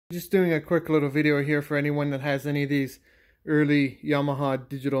Just doing a quick little video here for anyone that has any of these early Yamaha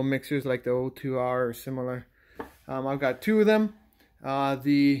digital mixers like the O2R or similar. I've got two of them.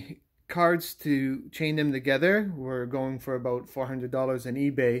 The cards to chain them together were going for about $400 on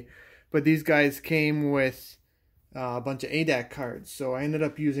eBay, but these guys came with a bunch of Adat cards, so I ended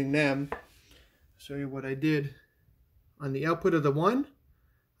up using them. I'll show you what I did. On the output of the one,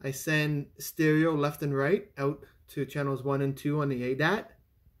 I send stereo left and right out to channels 1 and 2 on the Adat.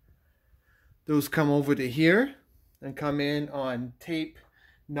 Those come over to here and come in on tape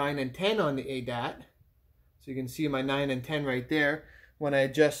 9 and 10 on the Adat. So you can see my 9 and 10 right there. When I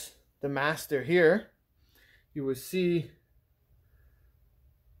adjust the master here, you will see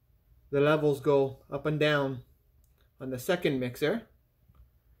the levels go up and down on the second mixer.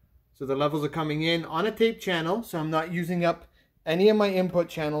 So the levels are coming in on a tape channel, so I'm not using up any of my input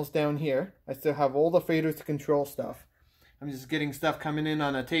channels down here. I still have all the faders to control stuff. I'm just getting stuff coming in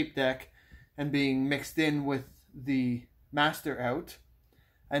on a tape deck and being mixed in with the master out.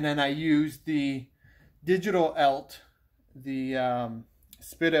 And then I use the digital out, the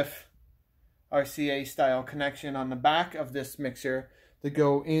SPDIF RCA style connection on the back of this mixer to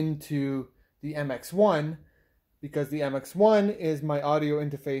go into the MX1, because the MX1 is my audio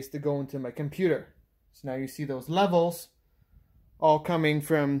interface to go into my computer. So now you see those levels all coming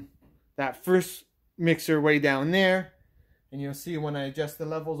from that first mixer way down there, and you'll see when I adjust the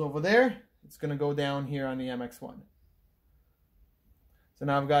levels over there, it's going to go down here on the MX1. So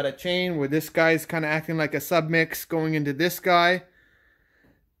now I've got a chain where this guy's kind of acting like a submix going into this guy.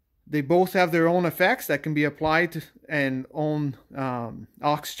 They both have their own effects that can be applied to, and own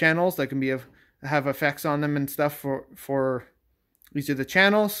aux channels that can be have effects on them and stuff for each of the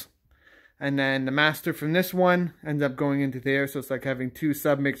channels. And then the master from this one ends up going into there, so it's like having two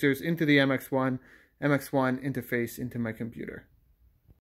submixers into the MX1 interface into my computer.